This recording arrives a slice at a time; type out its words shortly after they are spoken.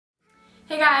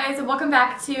Hey guys, welcome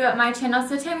back to my channel.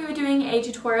 So today we're doing a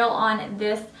tutorial on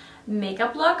this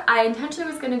makeup look. I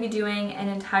intentionally was going to be doing an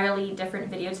entirely different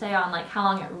video today on like how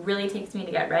long it really takes me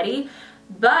to get ready.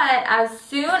 But as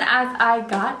soon as I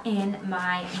got in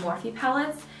my Morphe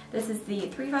palettes, this is the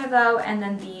 35O and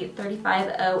then the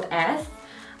 35OS,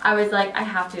 I was like, I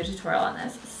have to do a tutorial on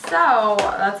this. So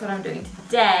that's what I'm doing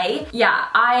today. Yeah,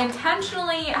 I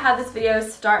intentionally had this video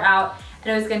start out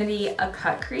and it was going to be a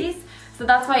cut crease. So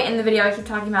that's why in the video I keep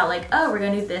talking about like, oh, we're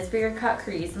gonna do this for your cut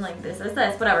crease and like this,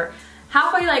 whatever.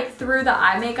 Halfway like through the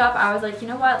eye makeup, I was like, you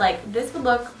know what, like this would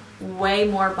look way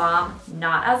more bomb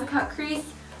not as a cut crease,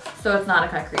 so it's not a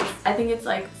cut crease. I think it's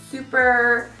like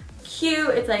super cute.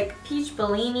 It's like peach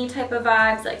Bellini type of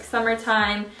vibes, like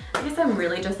summertime. I guess I'm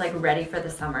really just like ready for the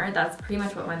summer. That's pretty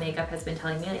much what my makeup has been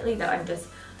telling me lately, that I'm just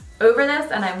over this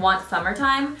and I want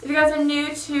summertime. If you guys are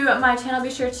new to my channel,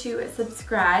 be sure to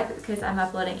subscribe because I'm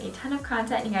uploading a ton of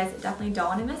content and you guys definitely don't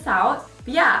want to miss out.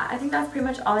 But yeah, I think that's pretty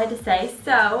much all I had to say,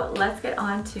 so let's get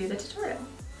on to the tutorial.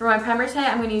 For my primer today,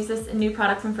 I'm going to use this new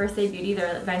product from First Aid Beauty.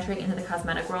 They're venturing into the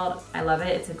cosmetic world. I love it.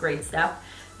 It's a great stuff.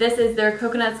 This is their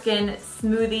Coconut Skin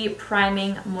Smoothie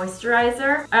Priming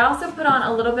Moisturizer. I also put on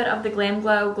a little bit of the Glam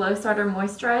Glow Glow Starter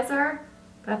Moisturizer.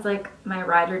 That's like my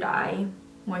ride or die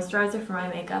moisturizer for my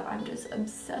makeup. I'm just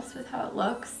obsessed with how it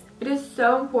looks. It is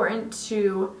so important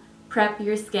to prep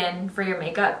your skin for your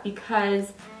makeup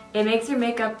because it makes your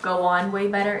makeup go on way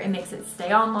better, it makes it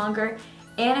stay on longer,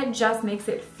 and it just makes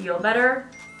it feel better.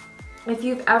 If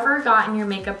you've ever gotten your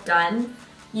makeup done,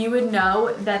 you would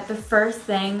know that the first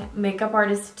thing makeup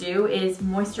artists do is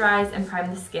moisturize and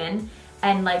prime the skin.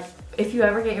 And like, if you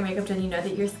ever get your makeup done, you know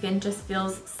that your skin just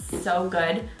feels so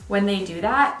good when they do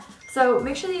that. So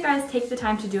make sure that you guys take the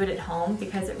time to do it at home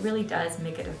because it really does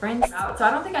make a difference. So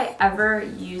I don't think I ever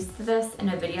used this in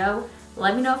a video.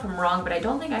 Let me know if I'm wrong, but I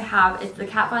don't think I have. It's the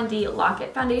Kat Von D Lock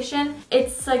It Foundation.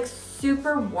 It's like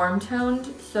super warm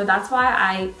toned, so that's why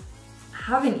I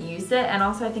haven't used it, and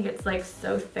also I think it's like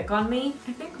so thick on me.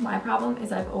 I think my problem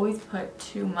is I've always put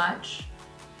too much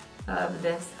of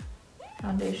this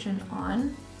foundation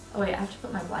on. Oh wait, I have to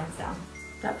put my blinds down.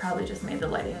 That probably just made the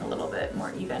lighting a little bit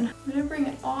more even. I'm gonna bring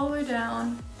it all the way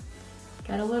down,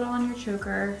 get a little on your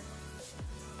choker.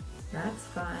 That's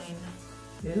fine,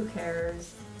 who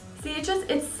cares? See,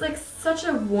 it's like such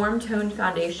a warm toned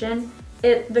foundation.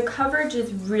 The coverage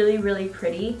is really, really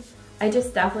pretty. I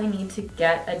just definitely need to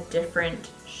get a different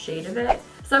shade of it.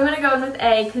 So I'm gonna go in with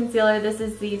a concealer. This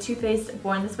is the Too Faced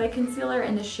Born This Way concealer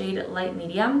in the shade Light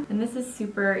Medium. And this is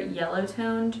super yellow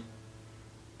toned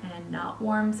and not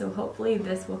warm, so hopefully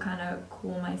this will kind of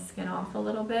cool my skin off a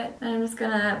little bit. And I'm just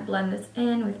gonna blend this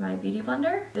in with my beauty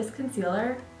blender. This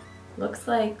concealer looks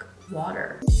like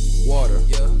water. Water,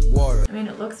 yeah, water. I mean,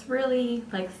 it looks really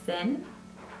like thin.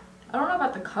 I don't know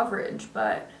about the coverage,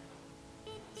 but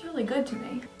it's really good to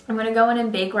me. I'm gonna go in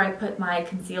and bake where I put my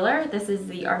concealer. This is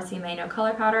the RCMA No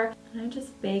Color Powder. And I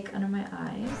just bake under my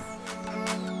eyes.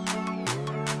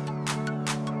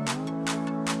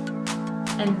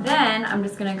 And then I'm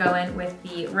just gonna go in with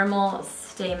the Rimmel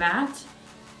Stay Matte.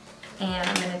 And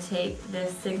I'm gonna take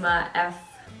this Sigma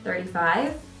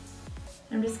F35.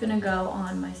 I'm just gonna go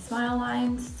on my smile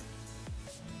lines.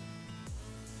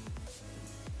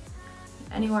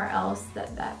 Anywhere else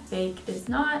that bake is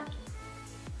not.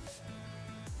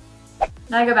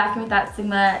 Now I go back in with that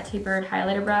Sigma tapered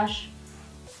highlighter brush.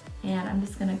 And I'm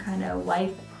just gonna kind of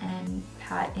wipe and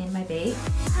pat in my bake.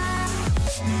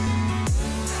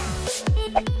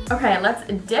 Okay, let's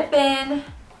dip in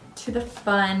to the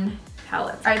fun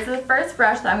palette. All right, so the first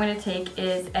brush that I'm gonna take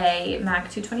is a MAC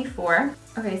 224.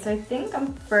 Okay, so I think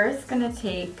I'm first gonna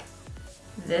take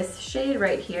this shade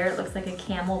right here. It looks like a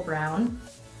camel brown.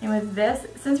 And with this,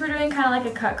 since we're doing kind of like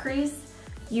a cut crease,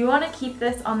 you wanna keep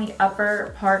this on the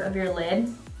upper part of your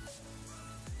lid.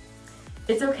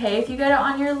 It's okay if you get it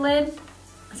on your lid.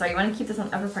 Sorry, you wanna keep this on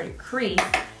the upper part of your crease.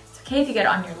 It's okay if you get it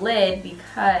on your lid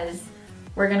because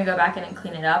we're gonna go back in and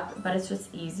clean it up, but it's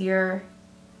just easier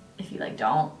if you like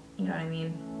don't, you know what I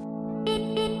mean?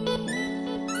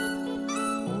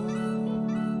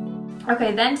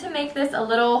 Okay, then to make this a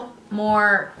little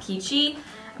more peachy,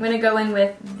 I'm gonna go in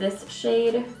with this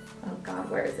shade. Oh God,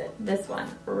 where is it? This one,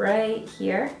 right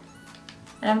here.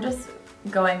 And I'm just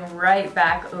going right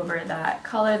back over that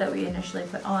color that we initially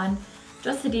put on,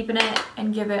 just to deepen it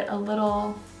and give it a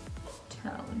little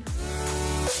tone.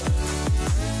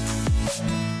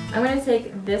 I'm gonna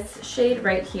take this shade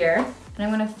right here, and I'm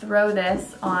gonna throw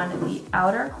this on the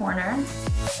outer corner.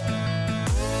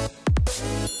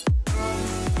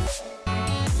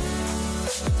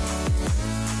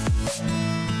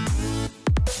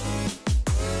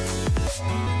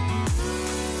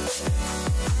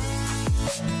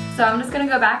 So I'm just gonna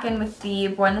go back in with the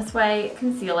Born This Way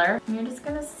concealer. And you're just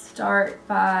gonna start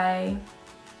by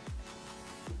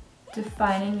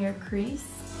defining your crease.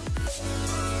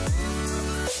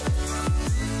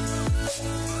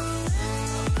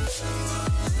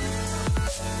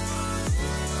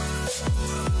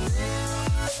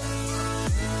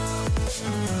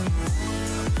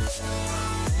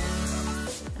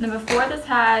 And then before this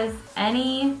has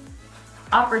any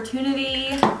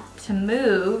opportunity to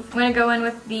move, I'm gonna go in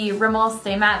with the Rimmel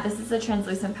Stay Matte. This is a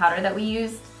translucent powder that we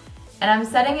used. And I'm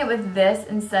setting it with this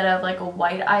instead of like a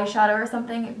white eyeshadow or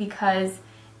something because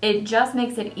it just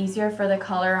makes it easier for the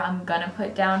color I'm gonna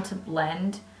put down to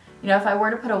blend. You know, if I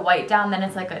were to put a white down, then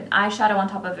it's like an eyeshadow on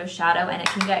top of a shadow and it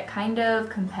can get kind of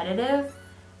competitive.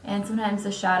 And sometimes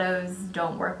the shadows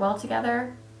don't work well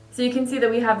together. So you can see that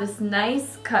we have this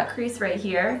nice cut crease right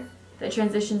here that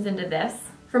transitions into this.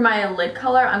 For my lid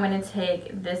color, I'm going to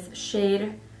take this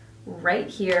shade right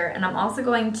here, and I'm also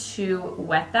going to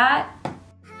wet that.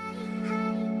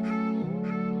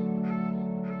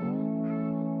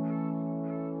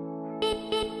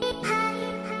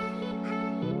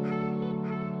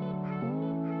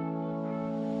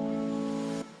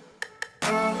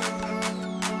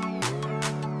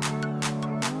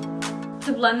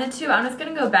 To blend the two, I'm just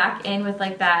gonna go back in with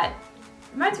like that,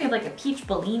 reminds me of like a peach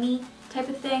Bellini type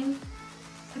of thing,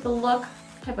 type of look,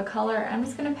 type of color. I'm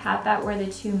just gonna pat that where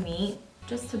the two meet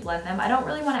just to blend them. I don't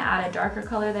really wanna add a darker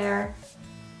color there.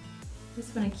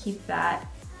 Just wanna keep that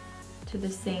to the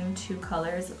same two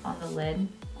colors on the lid.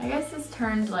 I guess this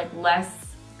turned like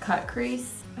less cut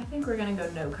crease. I think we're gonna go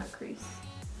no cut crease.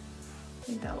 I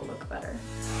think that will look better.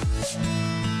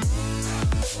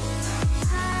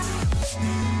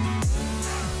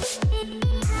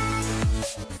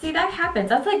 See, that happens.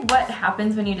 That's like what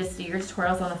happens when you just do your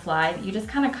tutorials on the fly. You just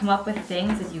kind of come up with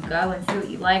things as you go and see what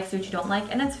you like, see what you don't like,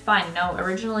 and it's fine. You know,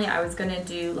 originally I was gonna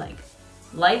do like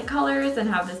light colors and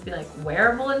have this be like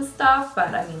wearable and stuff,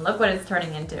 but I mean, look what it's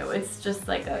turning into. It's just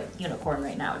like a unicorn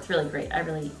right now. It's really great. I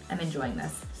really am enjoying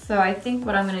this. So I think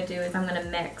what I'm gonna do is I'm gonna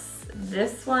mix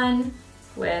this one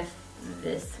with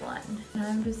this one. And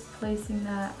I'm just placing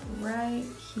that right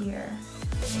here.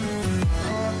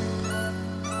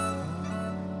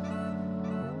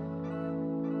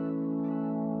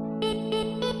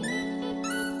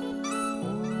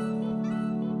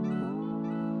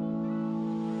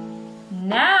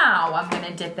 Now I'm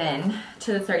gonna dip in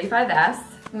to the 35S.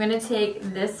 I'm gonna take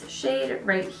this shade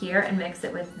right here and mix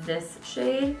it with this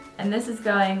shade. And this is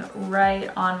going right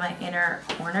on my inner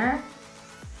corner.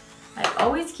 I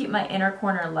always keep my inner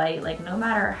corner light, like no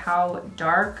matter how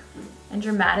dark and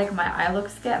dramatic my eye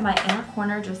looks get, my inner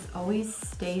corner just always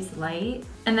stays light.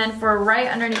 And then for right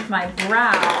underneath my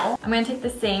brow, I'm gonna take the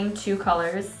same two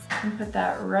colors and put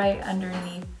that right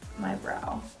underneath my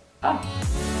brow. Oh.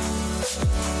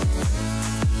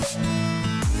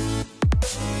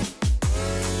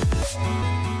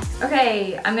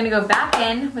 Okay, I'm gonna go back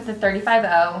in with the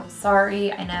 35O.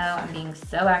 Sorry, I know I'm being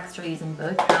so extra using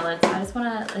both palettes. I just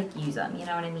wanna like use them, you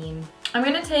know what I mean? I'm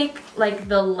gonna take like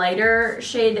the lighter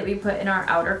shade that we put in our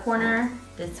outer corner,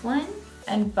 this one,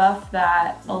 and buff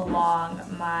that along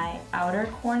my outer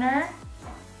corner.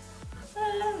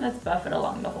 Let's buff it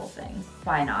along the whole thing.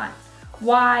 Why not?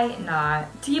 Why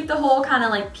not? To keep the whole kind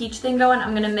of like peach thing going,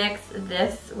 I'm gonna mix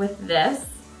this with this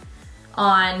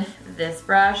on this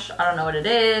brush. I don't know what it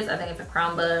is. I think it's a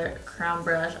crown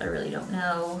brush. I really don't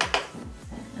know.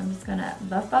 I'm just gonna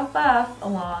buff, buff, buff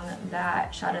along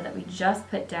that shadow that we just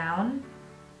put down.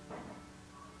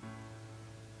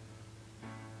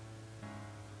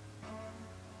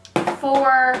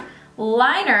 For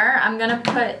liner, I'm gonna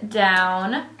put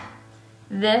down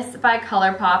this by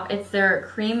ColourPop. It's their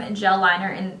cream gel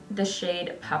liner in the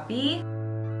shade Puppy.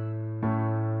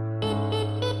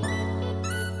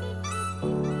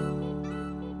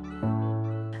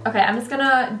 Okay, I'm just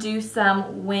gonna do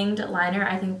some winged liner.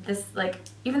 I think this, like,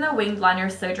 even though winged liner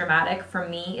is so dramatic, for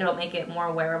me, it'll make it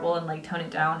more wearable and like tone it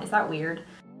down. Is that weird?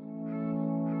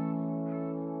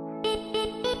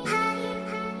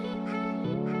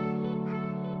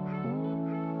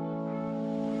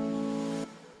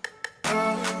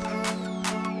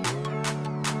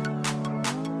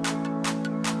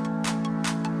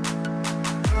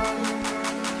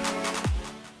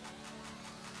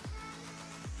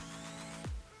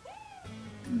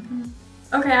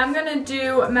 Okay, I'm gonna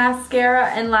do mascara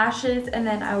and lashes, and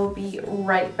then I will be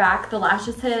right back. The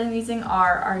lashes that I'm using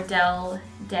are Ardell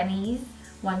Demis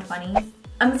 120s.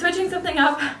 I'm switching something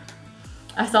up.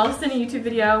 I saw this in a YouTube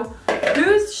video.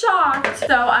 Who's shocked?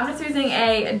 So I'm just using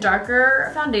a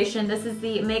darker foundation. This is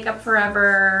the Makeup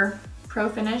Forever Pro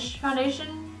Finish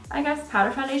foundation. I guess,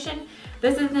 powder foundation.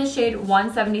 This is in the shade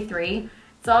 173.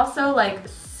 It's also like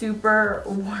super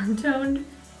warm toned,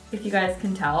 if you guys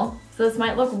can tell. So this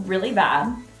might look really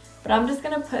bad, but I'm just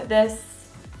gonna put this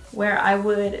where I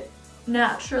would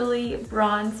naturally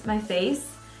bronze my face.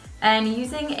 And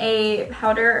using a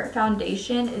powder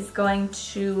foundation is going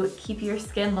to keep your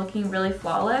skin looking really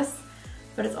flawless,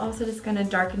 but it's also just gonna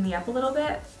darken me up a little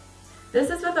bit. This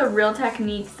is with a Real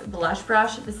Techniques blush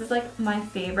brush. This is like my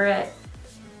favorite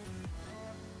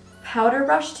powder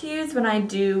brush to use when I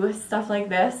do stuff like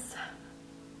this.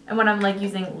 And when I'm like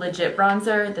using legit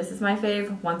bronzer, this is my fave,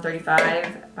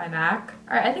 135 by MAC.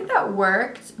 All right, I think that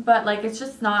worked, but like it's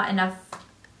just not enough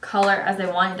color as I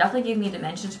want. It definitely gave me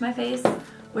dimension to my face,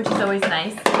 which is always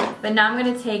nice. But now I'm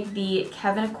gonna take the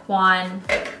Kevyn Aucoin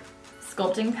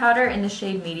sculpting powder in the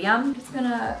shade medium. I'm just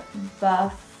gonna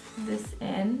buff this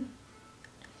in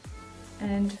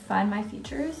and find my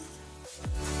features.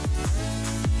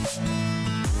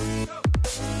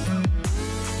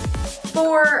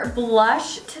 For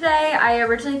blush today, I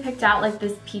originally picked out like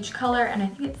this peach color and I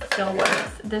think it still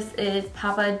works. This is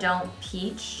Papa Don't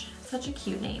Peach. Such a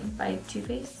cute name by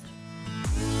TooFace.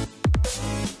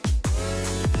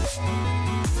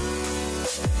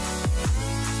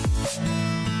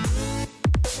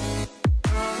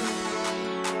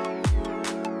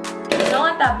 Don't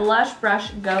let that blush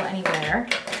brush go anywhere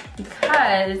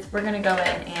because we're gonna go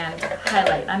in and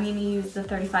highlight. I'm gonna use the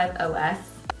 35OS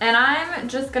and I'm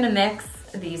just gonna mix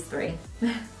these three.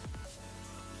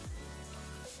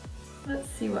 Let's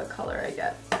see what color I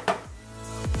get.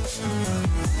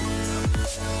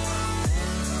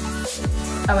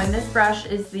 Oh, and this brush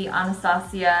is the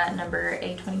Anastasia number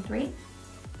A23.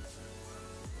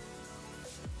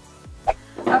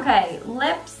 Okay,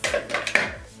 lips.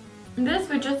 This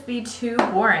would just be too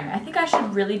boring. I think I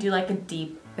should really do like a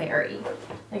deep berry,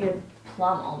 like a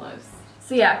plum almost.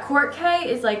 So yeah, Court K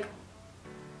is like,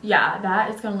 yeah, that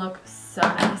is gonna look so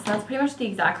nice. That's pretty much the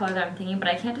exact color that I'm thinking, but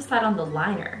I can't decide on the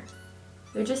liner.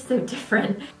 They're just so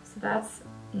different. So that's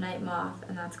Night Moth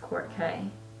and that's Court K.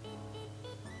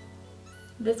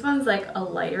 This one's like a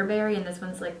lighter berry and this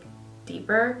one's like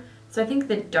deeper. So I think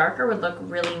the darker would look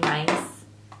really nice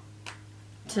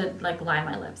to like line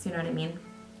my lips, you know what I mean?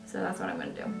 So that's what I'm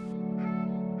gonna do.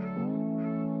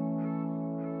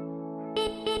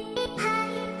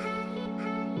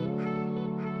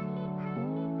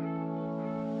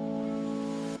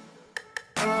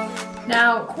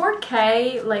 Now, Court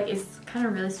K like is kind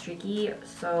of really streaky,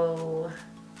 so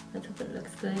let's hope it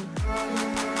looks good.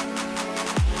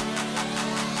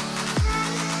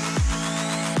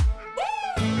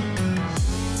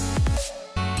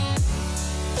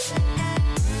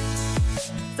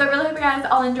 So I really hope you guys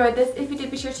all enjoyed this. If you did,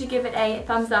 be sure to give it a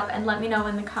thumbs up and let me know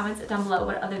in the comments down below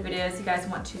what other videos you guys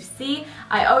want to see.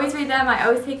 I always read them, I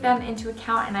always take them into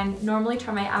account, and I normally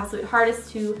try my absolute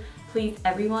hardest to please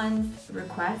everyone's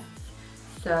requests.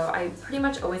 So I pretty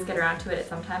much always get around to it at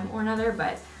some time or another,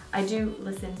 but I do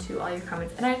listen to all your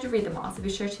comments and I do read them all. So be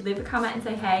sure to leave a comment and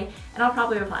say hey, and I'll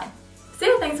probably reply. So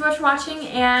yeah, thanks so much for watching,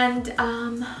 and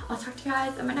I'll talk to you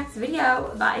guys in my next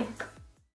video. Bye.